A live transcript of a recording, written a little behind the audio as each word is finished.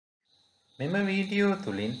මෙම වීඩියෝ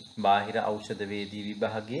තුලින් බාහිර ඖෂධ වේදී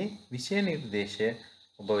විභාගයේ විෂය නිර්දේශය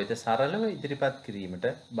ඔබ වෙත සරලව ඉදිරිපත් කිරීමට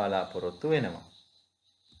බලාපොරොත්තු වෙනවා.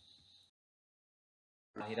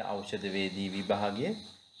 බාහිර ඖෂධ වේදී විභාගයේ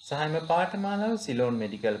සහ එම පාඨමාලාව සිලෝන්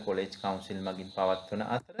මෙඩිකල් කොලෙජ් කවුන්සිල් මගින් පවත්වන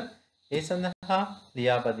අතර ඒ සඳහා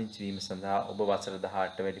ලියාපදිංචි වීම සඳහා ඔබ වසර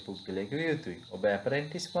 18ට වැඩි පුද්ගලයෙකු විය යුතුයි. ඔබ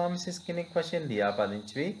apprentice pharmacist කෙනෙක් වශයෙන්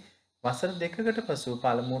ලියාපදිංචි වී වසර 2කට පසු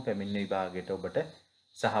පළමුව පැමිණෙන විභාගයට ඔබට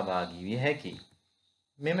සහභාගී විය හැකියි.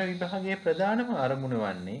 මෙම විභාගයේ ප්‍රධානම අරමුණ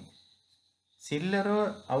වන්නේ සිල්ලරව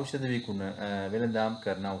ඖෂධ විකුණ වෙළඳාම්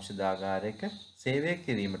කරන ඖෂධාගාරයක සේවය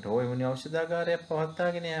කිරීමට හෝ එවැනි ඖෂධාගාරයක්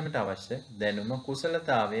පවත්වාගෙන යාමට අවශ්‍ය දැනුම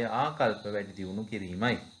කුසලතාවය ආකල්ප වැඩි දියුණු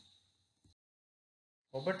කිරීමයි.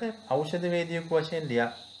 ඔබට ඖෂධ වේදිකයෙකු වශයෙන්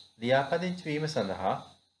ලියාපදිංචි වීම සඳහා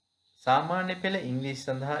සාමාන්‍ය පෙළ ඉංග්‍රීසි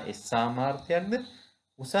සඳහා S සාමාර්ථයක්ද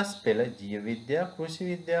උසස් පෙළ ජීව විද්‍යාව, කෘෂි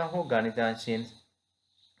විද්‍යාව හෝ ගණිතාංශයෙන්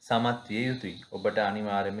සමත් විය යුතුයි. ඔබට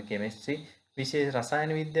අනිවාර්යයෙන්ම කෙමිස්ට්‍රි විශේෂ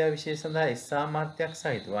රසායන විද්‍යාව විෂය සඳහා S සාමාර්ථයක්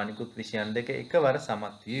සහිතව අනිකුත් විෂයන් දෙක එකවර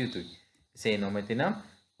සමත් විය යුතුයි. එසේ නොමැතිනම්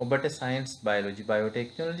ඔබට science, biology,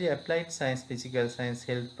 biotechnology, applied science, physical science,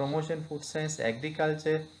 health promotion, food science,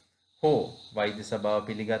 agriculture හෝ වෛද්‍ය සභාව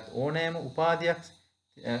පිළිගත් ඕනෑම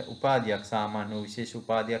උපාධියක් සාමාන්‍ය විශේෂ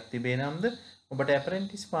උපාධියක් තිබේ නම්ද ඔබට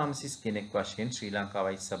apprentice pharmacist කෙනෙක් වශයෙන් ශ්‍රී ලංකා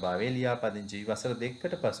වෛද්‍ය සභාවේ ලියාපදිංචි වසර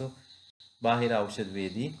 2කට පසු බාහිර ඖෂධ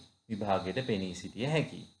වේදී විභාගයට පෙනී සිටිය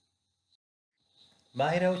හැකියි.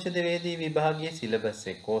 බාහිර ඖෂධ වේදී විභාගයේ syllabus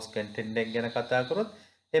එක course content එක ගැන කතා කරොත්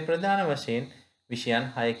ඒ ප්‍රධාන වශයෙන් විෂයන්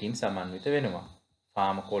 6කින් සමන්විත වෙනවා.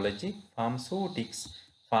 Pharmacology, Pharmaceutics,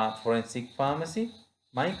 Forensic Pharmacy,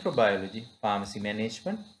 Microbiology, Pharmacy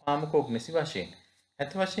Management, Pharmacognosy වශයෙන්.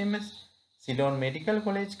 අත් වශයෙන්ම සිලෝන් මෙඩිකල්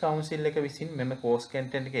කොලෙජ් කවුන්සිල් එක විසින් මෙම course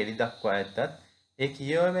content එක එළි දක්වා ඇත්තත් ඒ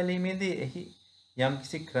කියවා බැලීමේදී එහි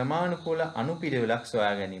යම්කිසි ක්‍රමානුකූල අනුපිළිවෙලක්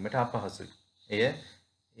සොයා ගැනීමට අපහසුයි.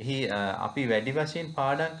 එහි අපි වැඩි වශයෙන්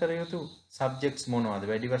පාඩම් කර යුතු සබ්ජෙක්ට්ස් මොනවාද?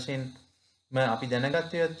 වැඩි වශයෙන්ම අපි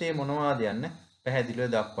දැනගත යුත්තේ මොනවාද යන්න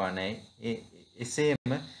පැහැදිලිව දක්වා නැහැ.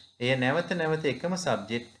 එසේම එය නැවත නැවත එකම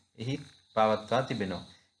සබ්ජෙක්ට් එහි පවත්වා තිබෙනවා.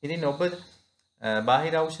 ඉතින් ඔබ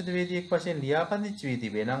බාහිර ඖෂධ වේදිකයෙක් වශයෙන් ලියාපදිංචි වී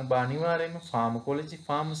තිබේ නම් ඔබ අනිවාර්යයෙන්ම ෆාමකොලොජි,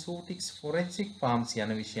 ෆාර්මසියුටික්ස්, ෆොරෙන්සික් ෆාර්මසි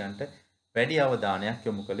යන විෂයන්ට වැඩි අවධානයක්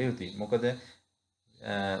යොමු කළ යුතුයි. මොකද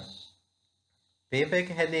පේපර් එක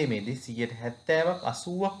හැදීමේදී 70%ක්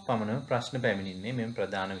 80ක් පමණ ප්‍රශ්න පැමිණෙන්නේ මෙම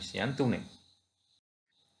ප්‍රධාන විෂයන් තුනේ.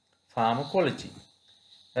 Pharmacology,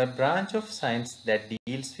 a branch of science that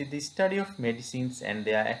deals with the study of medicines and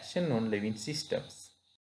their action on living systems.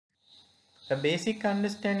 A basic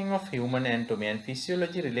understanding of human anatomy and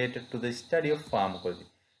physiology related to the study of pharmacology.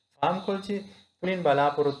 Pharmacology තුලින්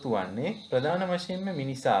බලාපොරොත්තු වන්නේ ප්‍රධාන වශයෙන්ම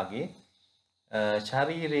මිනිසාගේ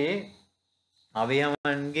ශරීරයේ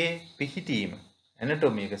අවයවයන්ගේ පිහිටීම,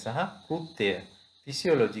 anatomy එක සහ කෘත්‍ය,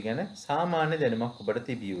 physiology ගැන සාමාන්‍ය දැනුමක් ඔබට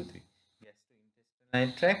තිබිය යුතුයි.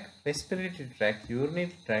 Gastrointestinal tract, respiratory tract,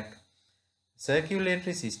 urinary tract,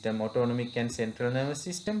 circulatory system, autonomic and central nervous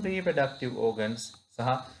system, reproductive organs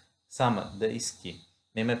සහ the skin.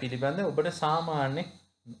 මෙම පිළිබඳ ඔබට සාමාන්‍ය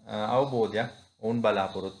අවබෝධයක් ඕන්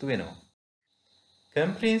බලාපොරොත්තු වෙනවා.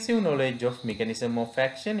 Comprehensive knowledge of mechanism of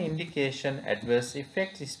action, indication, adverse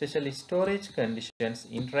effects, especially storage conditions,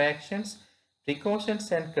 interactions,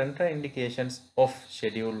 precautions and contraindications of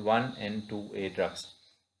Schedule 1 and 2A drugs.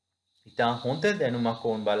 ඉතා හොඳ දැනුමක්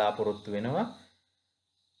ඕන් බලාපොරොත්තු වෙනවා.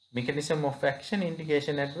 Mechanism of action,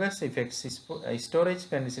 indication, adverse effects, storage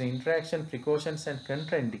condition, interaction, precautions and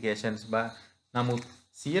contraindications නමුත්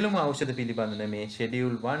සියලුම ඖෂධ පිළිබඳ මේ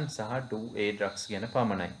Schedule 1 සහ 2A drugs ගැන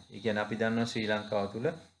පමණයි. ඒ කියන්නේ අපි දන්නවා ශ්‍රී ලංකාව තුළ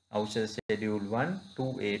ඖෂධ Schedule 1,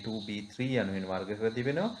 2A, 2B, 3 යනුවෙන් වර්ග කර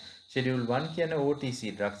තිබෙනවා. Schedule 1 කියන්නේ OTC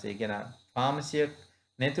drugs. ඒ කියන්නේ ෆාමසිය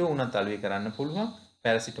නැතුව උනත් අලුයි කරන්න පුළුවන්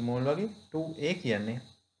පැරසිටමෝල් වගේ. 2A කියන්නේ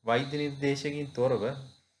වෛද්‍ය නිර්දේශකකින් තොරව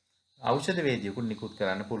ඖෂධ වේදිකයෙකුට නිකුත්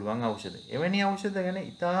කරන්න පුළුවන් ඖෂධ. එවැනි ඖෂධ ගැන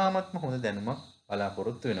ඉතාමත්ම හොඳ දැනුමක්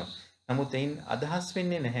බලාපොරොත්තු වෙනවා. නමුත් එයින් අදහස්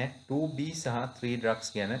වෙන්නේ නැහැ 2B සහ 3 drugs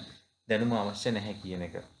ගැන දැනුම අවශ්‍ය නැහැ කියන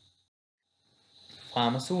එක.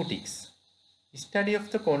 Pharmaceutics, study of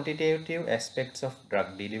the quantitative aspects of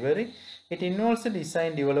drug delivery. It involves the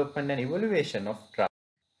design, development and evaluation of drugs.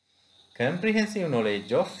 Comprehensive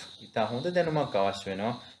knowledge of ඉතා හොඳ දැනුමක් අවශ්‍ය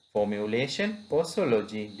වෙනවා. Formulation,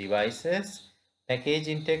 posology, devices,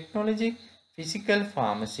 packaging technology, physical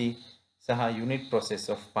pharmacy සහ unit process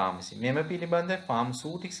of pharmacy. මෙම පිළිබඳ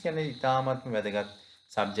pharmaceutics කියන්නේ ඉතාමත්ම වැදගත්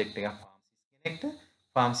subject එකක්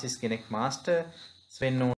pharmacist කෙනෙක් masters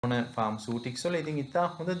වෙන්න ඕන pharmaceutics වල. ඉතින් ඉතා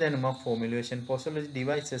හොඳ දැනුමක් formulation, posology,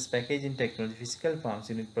 devices, packaging technology, physical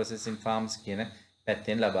pharmacy, unit process in pharmacy කියන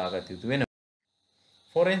පැත්තෙන් ලබා ගත යුතු වෙනවා.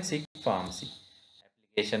 Forensic pharmacy,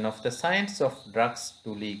 application of the science of drugs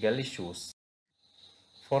to legal issues.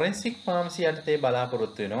 Forensic pharmacy යටතේ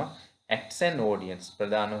බලාපොරොත්තු වෙනවා acts and audience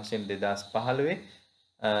ප්‍රධාන වශයෙන් 2015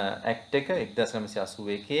 act එක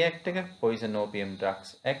 1981 act එක poison opium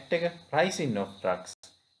drugs act එක pricing of drugs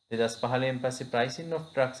 2015 න් පස්සේ pricing of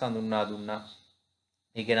drugs හඳුන්වා දුන්නා.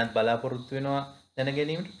 ඒ ගැනත් බලාපොරොත්තු වෙනවා දැන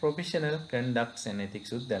ගැනීමට professional conducts and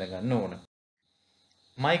ethics උත් දැනගන්න ඕන.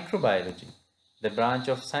 Microbiology, the branch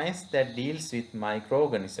of science that deals with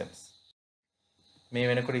microorganisms. මේ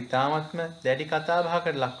වෙනකොට ඉතාමත්ම දැඩි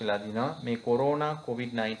කතාබහකට ලක් වෙලා දිනවා මේ කොරෝනා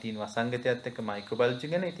COVID-19 වසංගතයත් එක්ක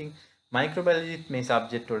මයික්‍රෝබයොලොජි ගැන. ඉතින් මයික්‍රෝබයොලොජිත් මේ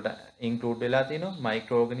සබ්ජෙක්ට් වලට ඉන්ක්ලූඩ් වෙලා තිනවා.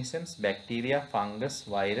 මයික්‍රෝऑर्गेनिजम्स, bacteria, fungus,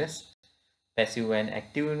 virus, passive and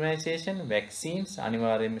active immunization, vaccines,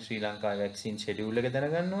 අනිවාර්යයෙන්ම ශ්‍රී ලංකාවේ වැක්සින් ෂෙඩියුල් එක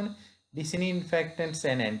දැනගන්න ඕනේ. disinfectants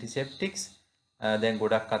and antiseptics දැන්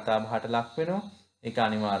ගොඩක් කතාබහට ලක් වෙනවා. ඒක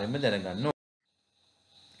අනිවාර්යයෙන්ම දැනගන්න ඕනේ.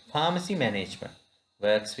 Pharmacy management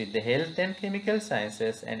works with the health and chemical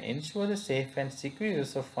sciences and ensure the safe and secure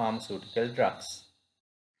use of pharmaceutical drugs.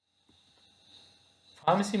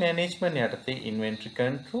 Pharmacy management යටතේ inventory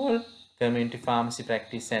control, community pharmacy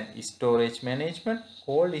practice and storage management,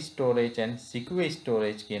 cold storage and secure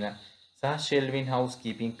storage කියන සහ shelving,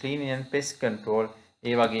 housekeeping, cleaning and pest control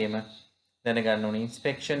ඒ වගේම දැනගන්න ඕනේ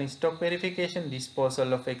inspection, stock verification,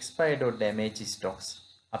 disposal of expired or damaged stocks.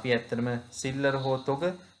 අපි ඇත්තටම සිල්ලර හෝ තොග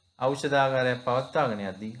ඖෂධාගාරයක් පවත්වාගෙන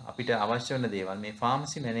යද්දී අපිට අවශ්‍ය වෙන දේවල් මේ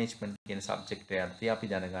ෆාමසි මැනේජ්මන්ට් කියන සබ්ජෙක්ට් එකේ අපි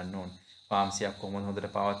දැනගන්න ඕනේ. ෆාමසියක් කොහොමද හොඳට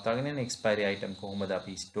පවත්වාගෙන යන්නේ, එක්ස්පයරි අයිටම් කොහොමද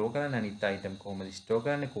අපි ස්ටෝර් කරන්නේ, අනිත් අයිටම් කොහොමද ස්ටෝර්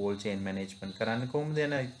කරන්නේ, කෝල්ඩ් චේන් මැනේජ්මන්ට් කරන්නේ කොහොමද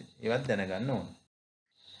යන ඒවත් දැනගන්න ඕනේ.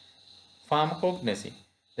 Pharmacognosy,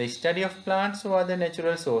 the study of plants or other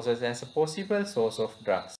natural sources as a possible source of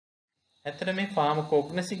drugs. ඇත්තට මේ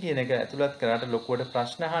pharmacognosy කියන එක ඇතුළත් කරාට ලොකුවට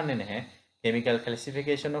ප්‍රශ්න අහන්නේ නැහැ. Chemical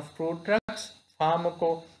classification of fruit drugs,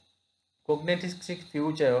 pharmacognostic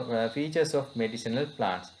features of medicinal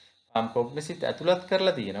plants. pharmacognosy ඇතුළත්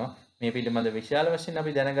කරලා තියෙනවා. මේ පිළිබඳ විශාල වශයෙන්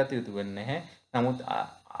අපි දැනගත යුතු වෙන්නේ නැහැ. නමුත්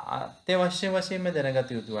අත්‍යවශ්‍ය වශයෙන්ම දැනගත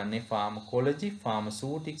යුතු වන්නේ pharmacology,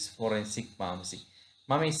 pharmaceutics, forensic pharmacy.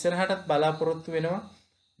 මම ඉස්සරහටත් බලාපොරොත්තු වෙනවා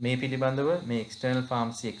මේ පිළිබඳව මේ external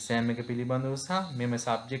pharmacy exam එක පිළිබඳව සහ මෙම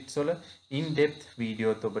subjects වල in depth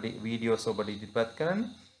videos ඔබට ඉදිරිපත් කරන්න.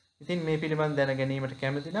 ඉතින් මේ පිළිබඳව දැන ගැනීමට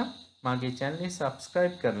කැමති නම් මාගේ channel එක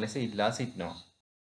subscribe කරන ලෙස ඉල්ලා සිටිනවා.